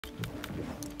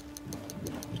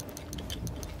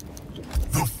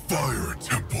Fire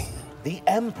Temple. The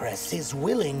Empress is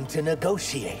willing to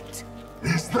negotiate.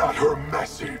 Is that her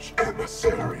message,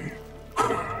 emissary?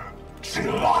 She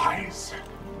lies.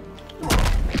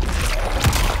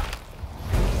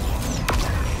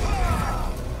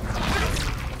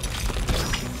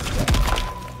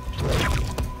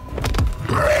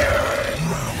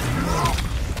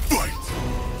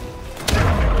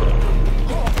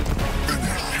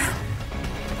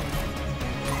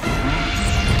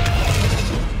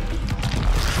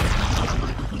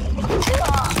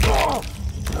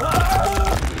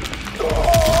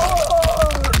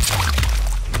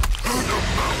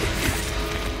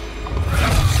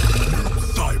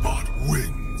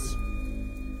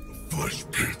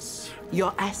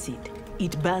 Your acid,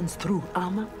 it burns through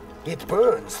armor? It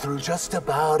burns through just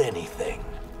about anything.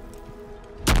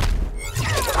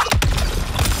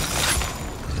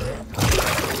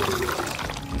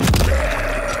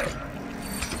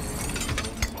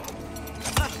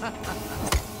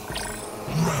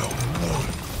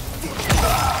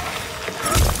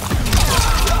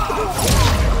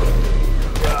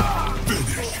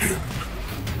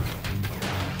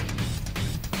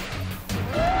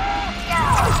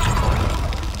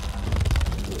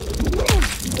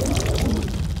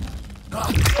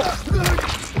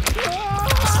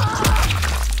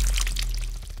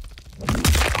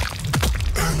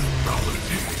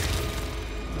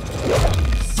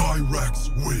 Cyrax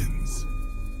wins.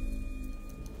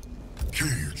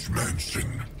 Cage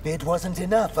Mansion. It wasn't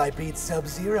enough I beat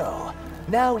Sub-Zero.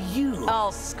 Now you...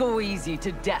 I'll squeeze you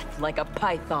to death like a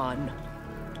python.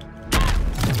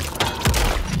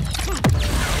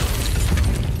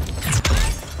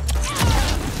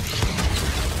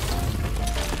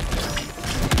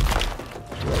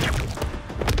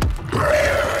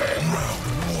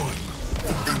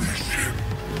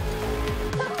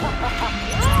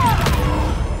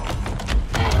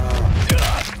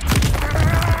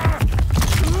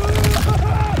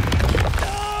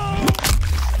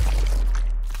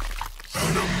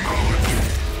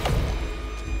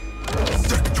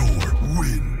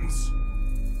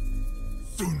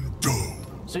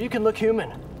 So you can look human.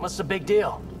 What's the big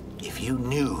deal? If you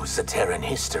knew Zaterran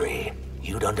history,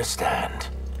 you'd understand.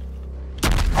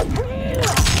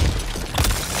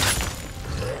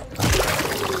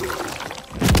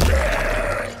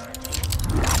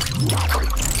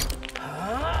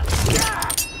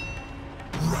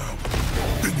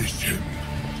 Finish him.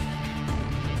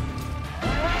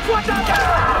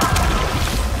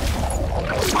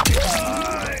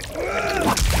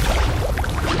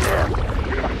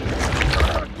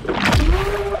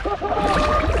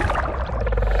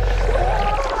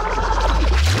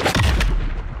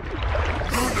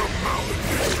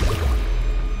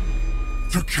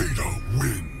 Takeda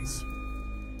wins.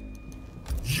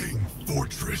 Ying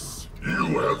Fortress.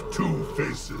 You have two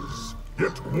faces,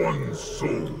 yet one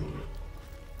soul.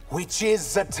 Which is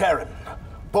Zaterran,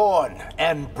 born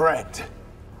and bred.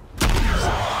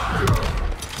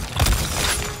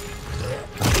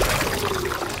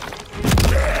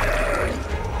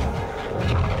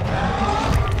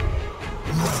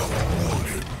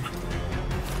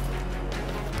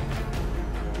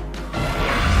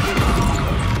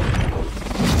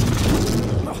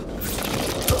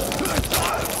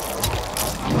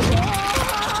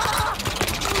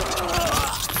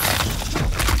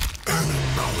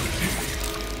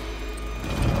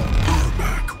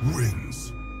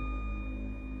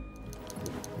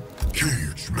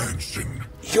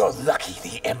 You're lucky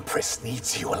the Empress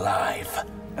needs you alive.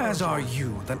 As are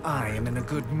you, then I am in a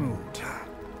good mood.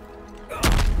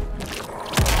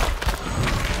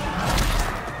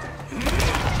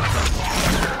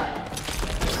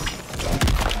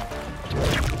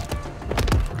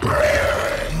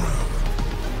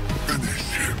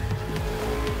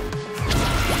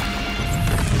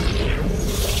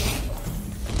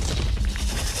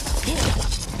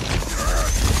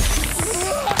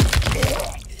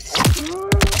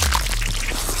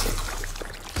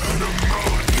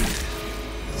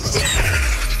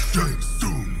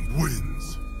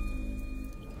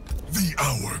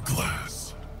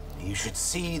 You should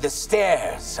see the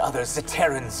stares other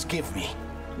Zaterrans give me.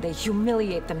 They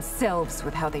humiliate themselves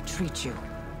with how they treat you.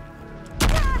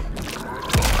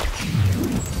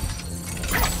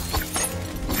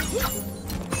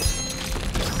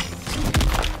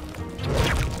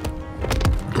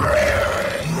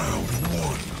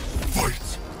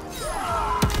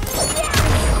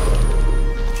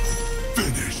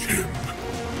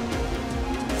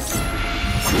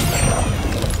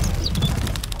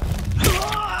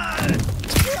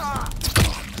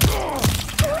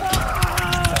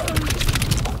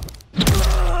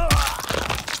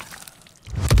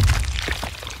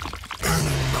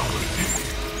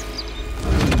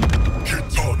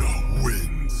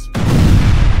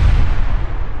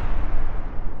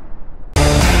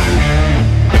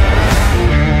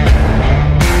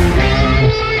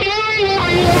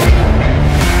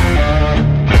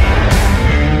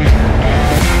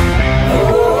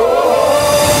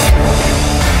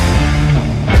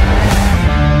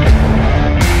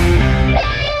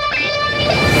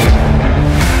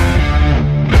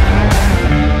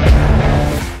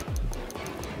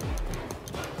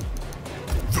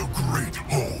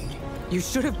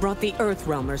 should have brought the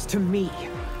Earthrealmers to me.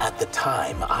 At the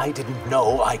time, I didn't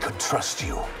know I could trust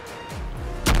you.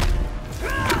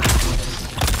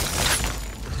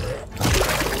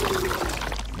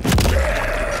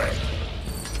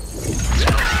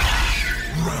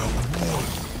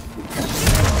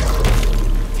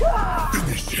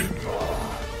 Finish him.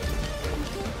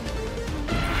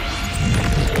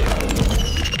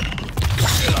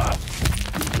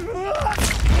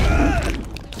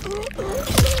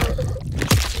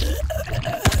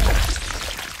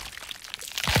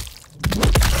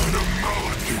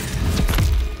 Animality.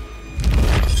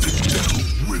 The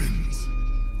wins.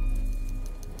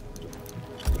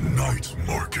 Night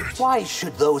market. Why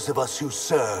should those of us who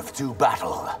serve do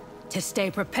battle? To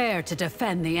stay prepared to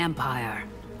defend the Empire.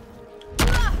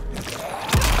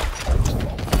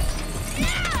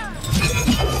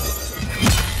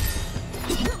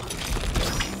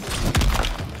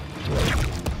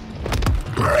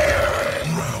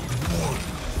 Round one.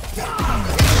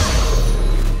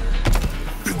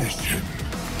 Finish him.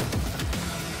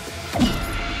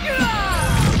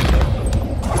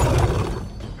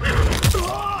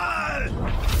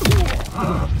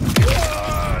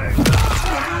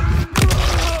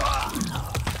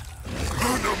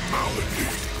 Animality.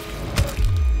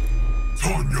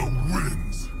 Tanya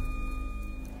wins.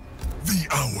 The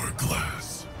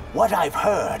Hourglass. What I've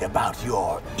heard about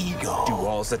your ego. Do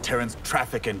all Zaterrans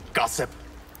traffic in gossip?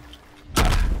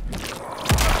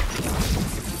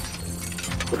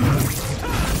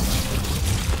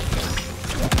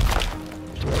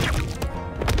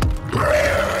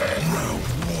 Round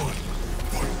one.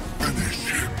 Finish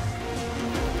him.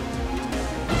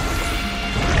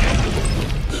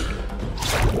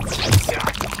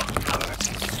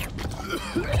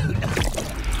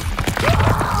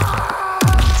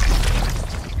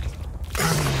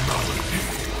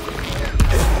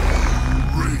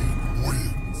 Rain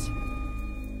wins.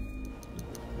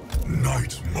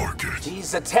 Night market.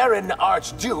 These Zaterran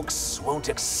archdukes won't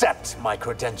accept my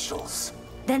credentials.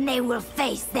 Then they will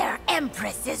face their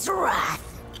Empress's wrath.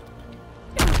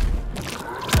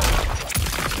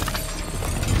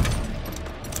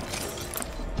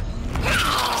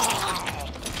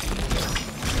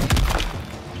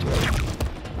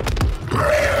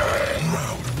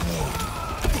 Round one.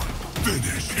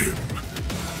 Finish him.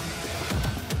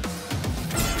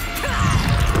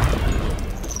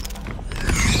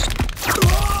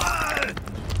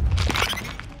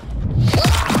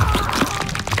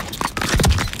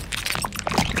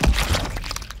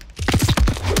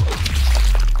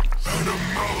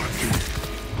 Animality.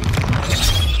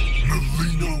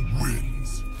 Melina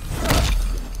wins.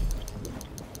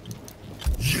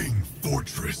 Ying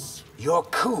Fortress. Your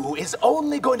coup is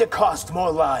only going to cost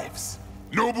more lives.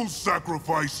 Noble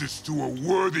sacrifices to a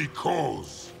worthy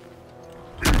cause.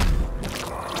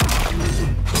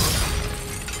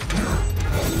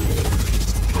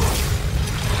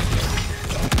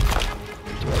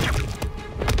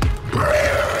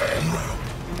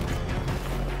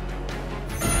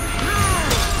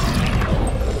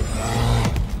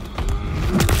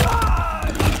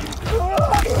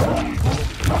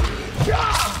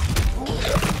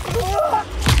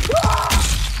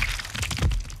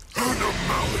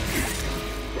 Animality.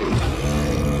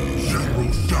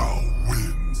 General Zhao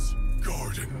wins.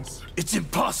 Gardens. It's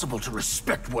impossible to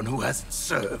respect one who hasn't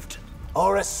served.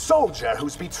 Or a soldier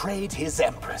who's betrayed his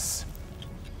empress.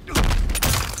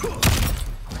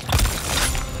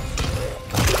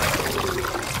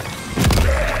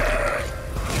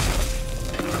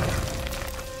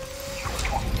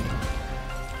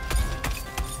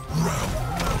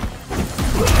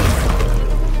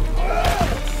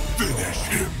 Finish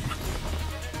him.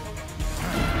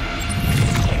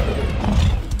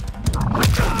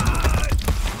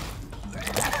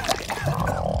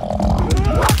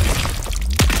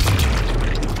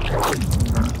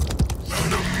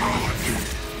 Animality.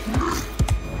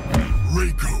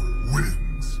 Reiko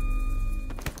wins.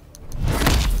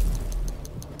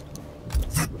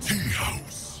 The tea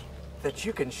house. That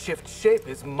you can shift shape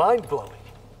is mind-blowing.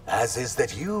 As is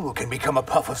that you can become a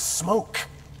puff of smoke.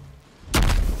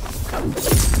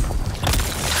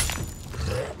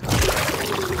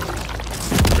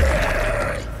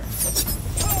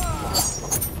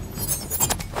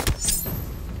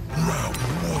 Round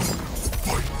one.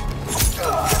 Fight.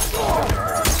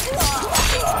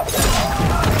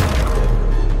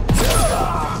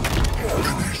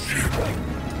 Finish him.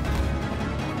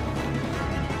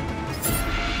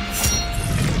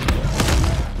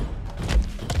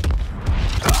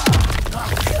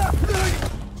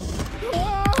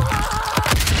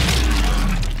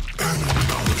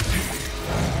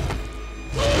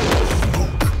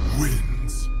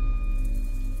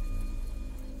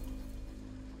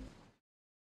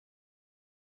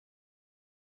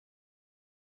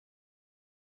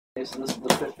 Okay, so this is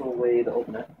the official way to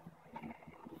open it.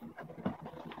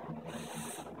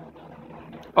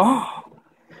 Oh!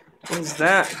 What is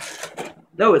that?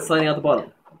 No, it's sliding out the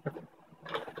bottom.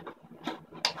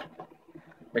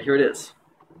 Right here it is.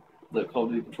 The Call of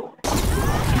Duty controller.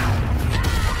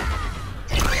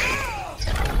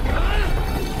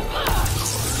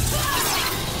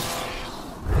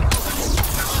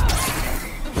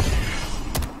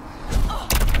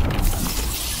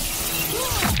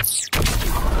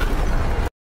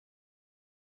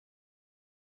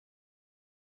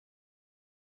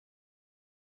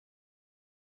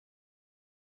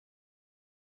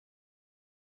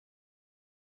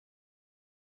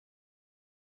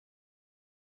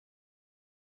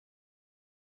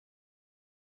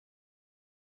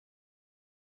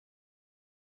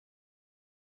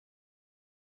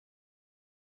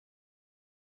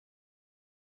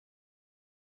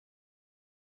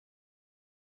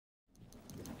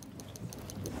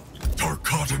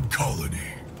 Cotton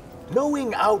colony.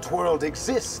 Knowing Outworld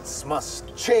exists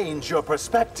must change your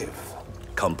perspective.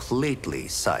 Completely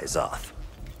size off.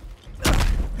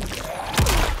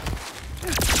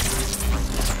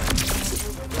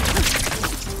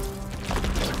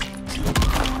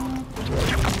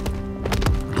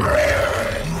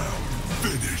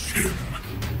 Finish him.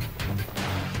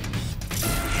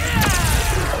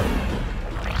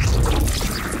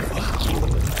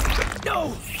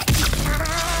 No!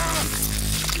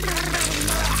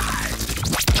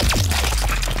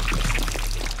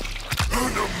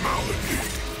 Animality.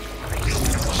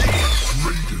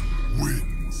 Raiden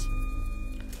wins.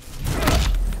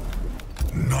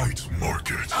 Night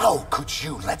market. How could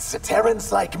you let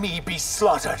Zaterrans like me be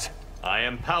slaughtered? I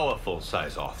am powerful,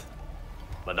 Syzoth,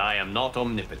 but I am not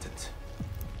omnipotent.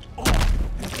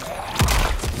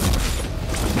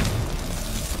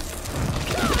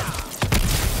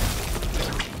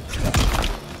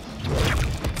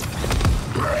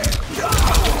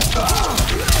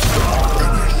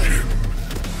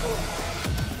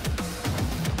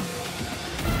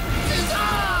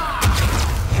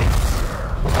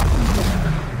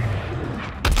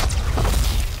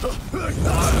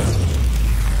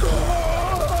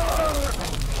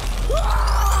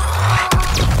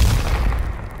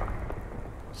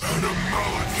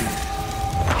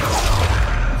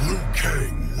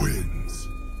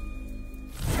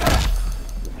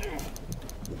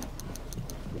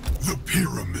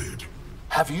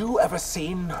 Have you ever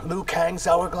seen Liu Kang's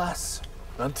hourglass?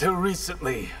 Until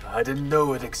recently, I didn't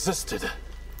know it existed.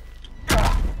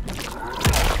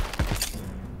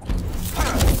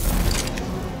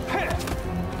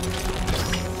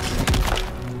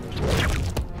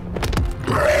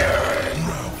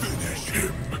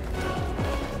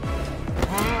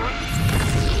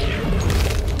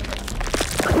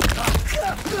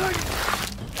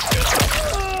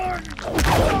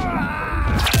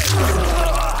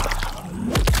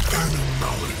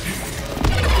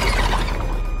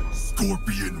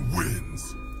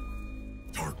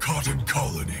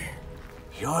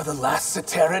 You're the last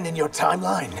Zaterran in your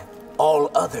timeline. All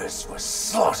others were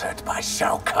slaughtered by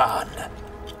Shao Kahn.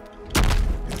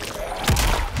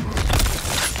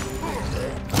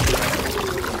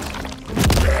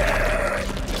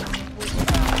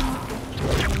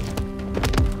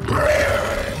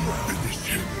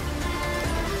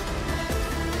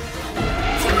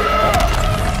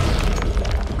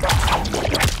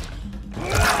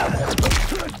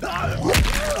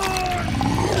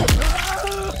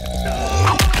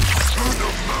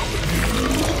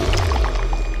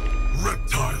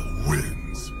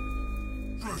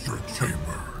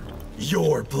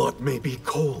 Your blood may be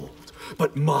cold,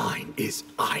 but mine is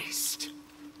iced.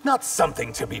 Not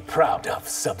something to be proud of,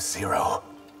 Sub-Zero.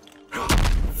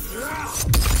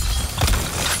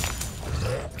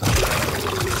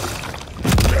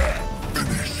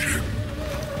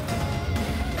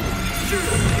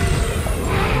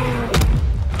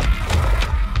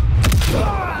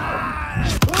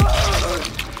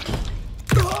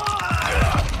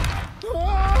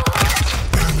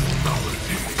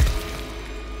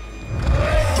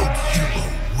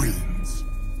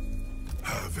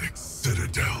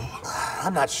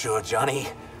 I'm not sure, Johnny.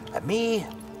 Me?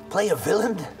 Play a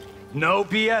villain? No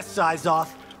BS,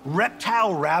 Syzoth.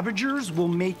 Reptile Ravagers will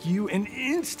make you an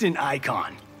instant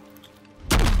icon.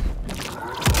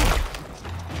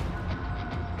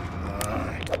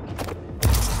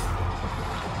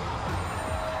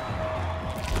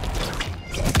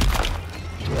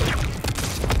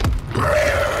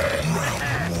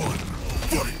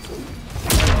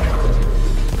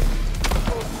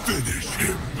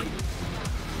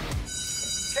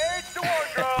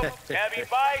 Heavy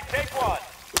fight, take one.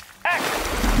 Action!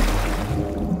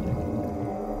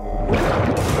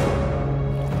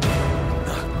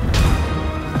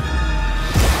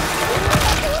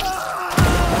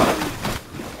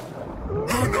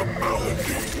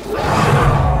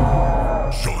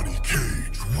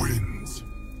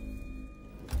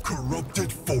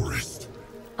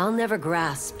 I'll never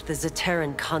grasp the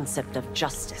Zaterran concept of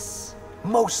justice.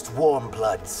 Most warm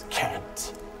bloods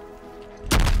can't.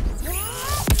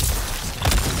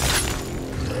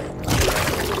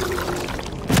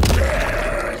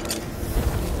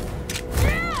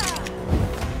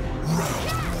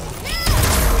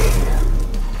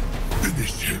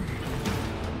 Finish him.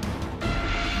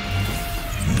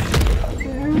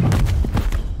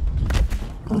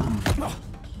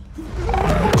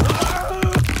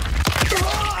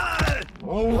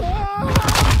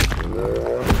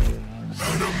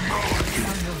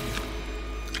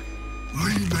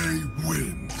 Line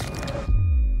wins.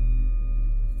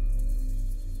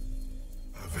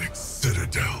 Havik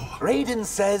Citadel. Raiden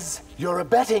says you're a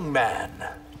betting man.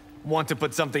 Want to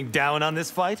put something down on this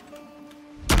fight?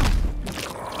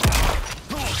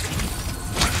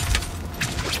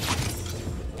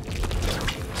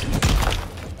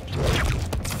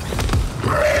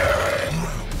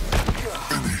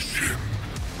 Finish him.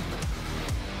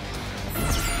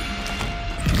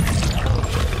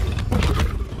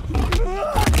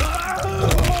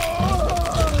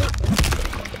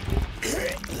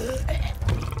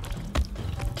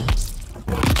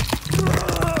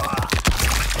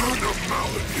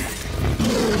 Animality.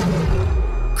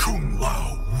 Kung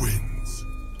Lao wins.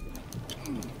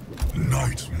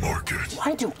 Night Market.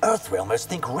 Why do Earthrealmers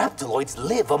think Reptiloids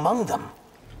live among them?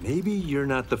 Maybe you're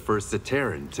not the first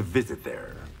Zaterran to visit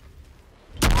there.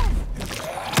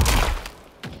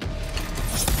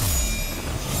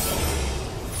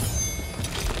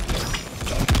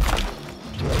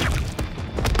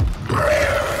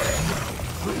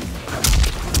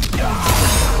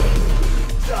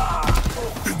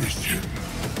 Finish him.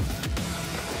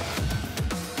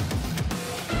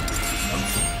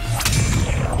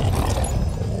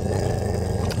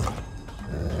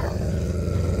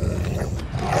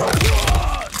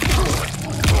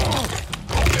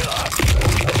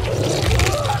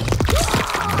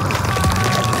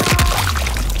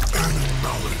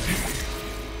 Animality.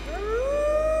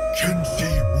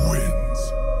 Kenshi wins.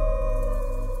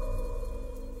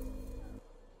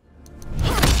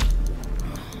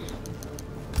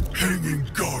 Hanging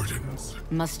Gardens.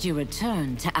 Must you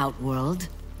return to Outworld?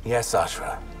 Yes,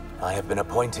 Ashra. I have been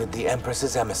appointed the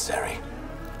Empress's emissary.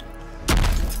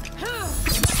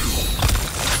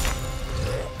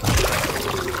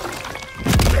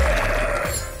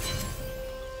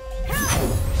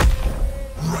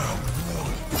 Round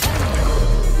one.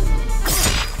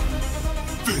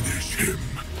 Finish him.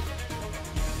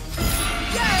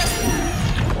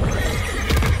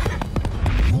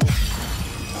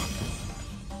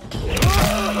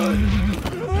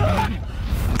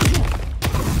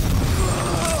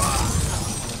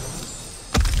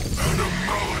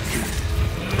 Animality.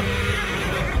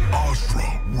 Ashra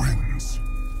wins.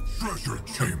 Treasure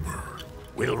Chamber.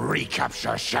 We'll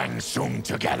recapture Shang Tsung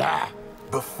together.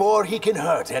 Before he can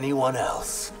hurt anyone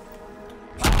else.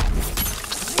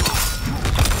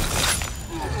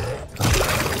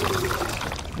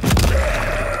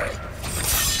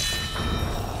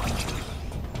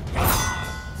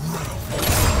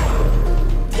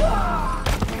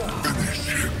 Finish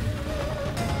him.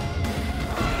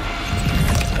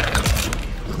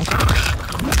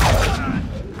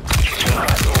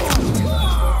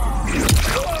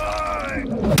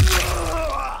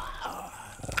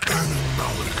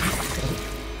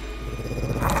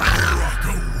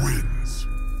 Rocco wins.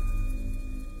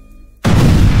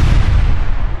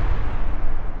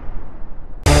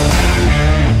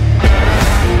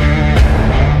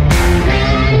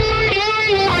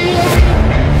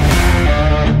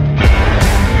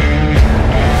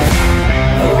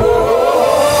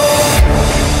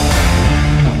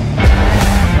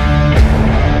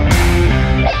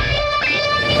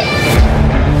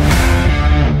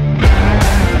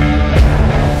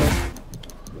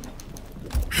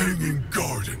 Hanging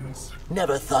Gardens.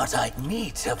 Never thought I'd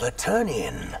meet a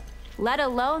Vaternian. Let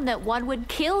alone that one would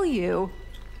kill you.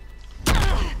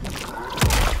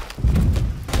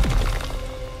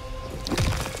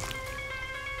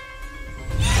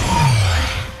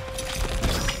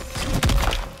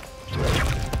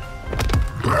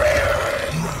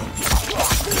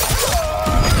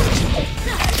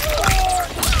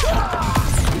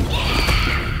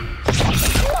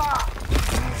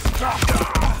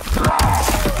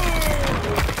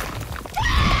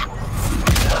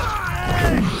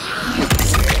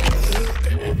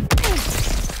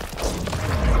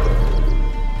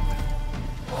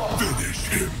 Finish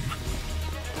him.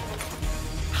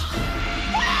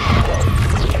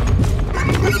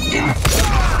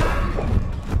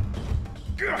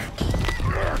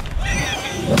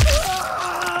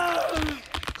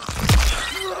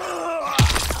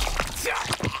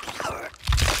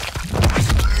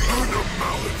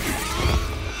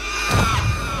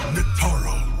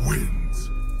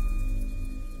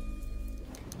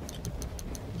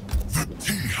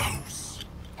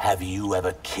 Have you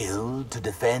ever killed to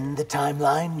defend the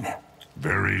timeline?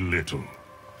 Very little,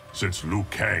 since Liu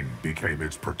Kang became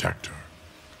its protector.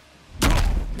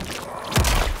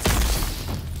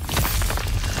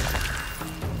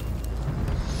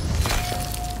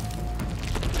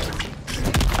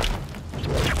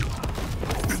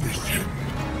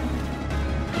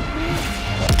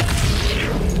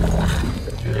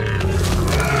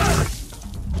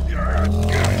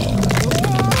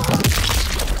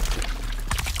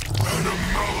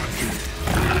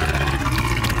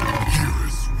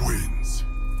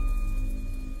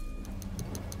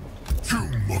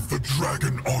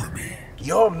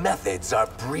 Your methods are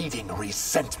breeding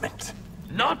resentment.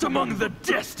 Not among the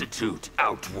destitute,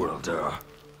 Outworlder.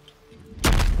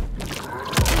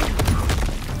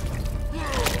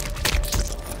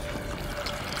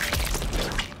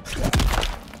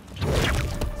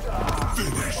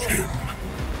 Finish him.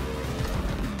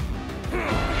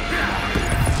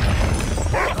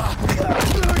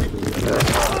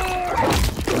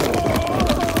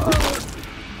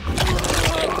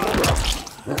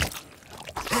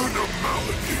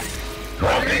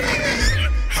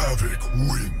 Havik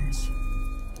wins.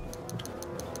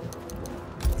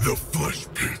 The flesh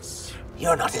pits.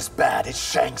 You're not as bad as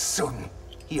Shang Tsung.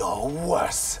 You're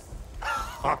worse.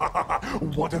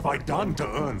 What have I done to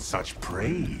earn such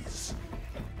praise?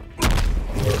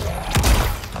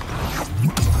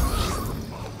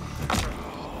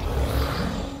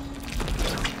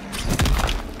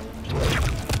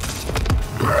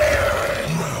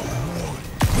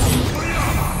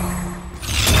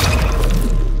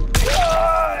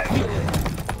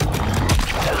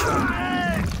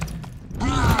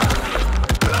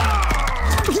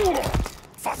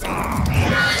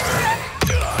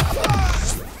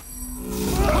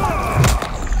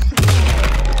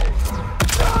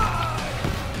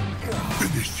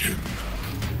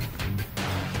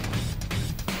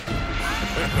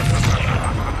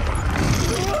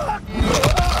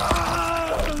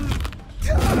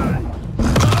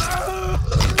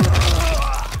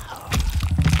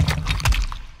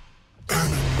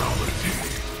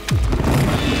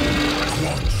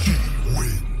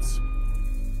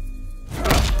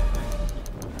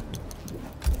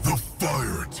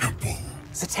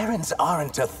 Terrans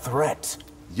aren't a threat.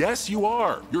 Yes, you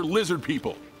are. You're lizard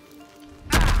people.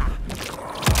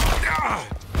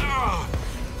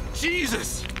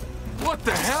 Jesus! What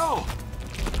the hell?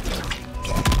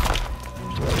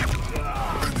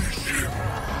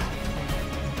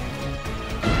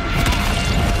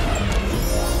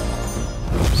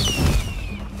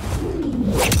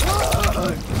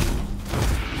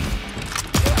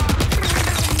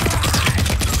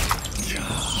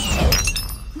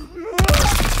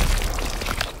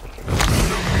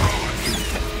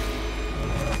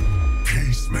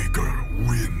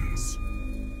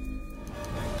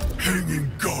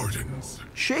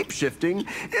 Shapeshifting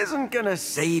isn't gonna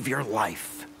save your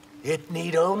life. It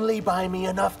need only buy me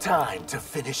enough time to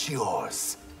finish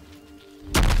yours.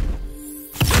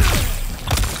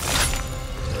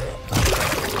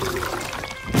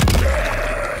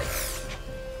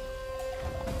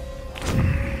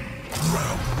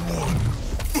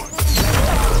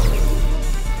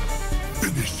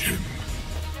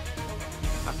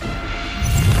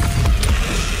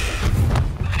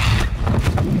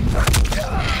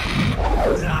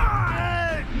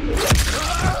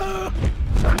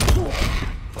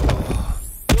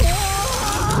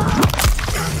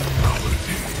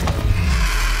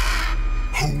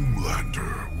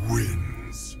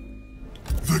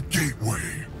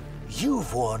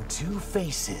 You've worn two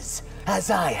faces,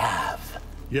 as I have.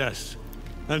 Yes,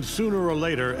 and sooner or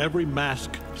later, every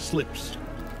mask slips.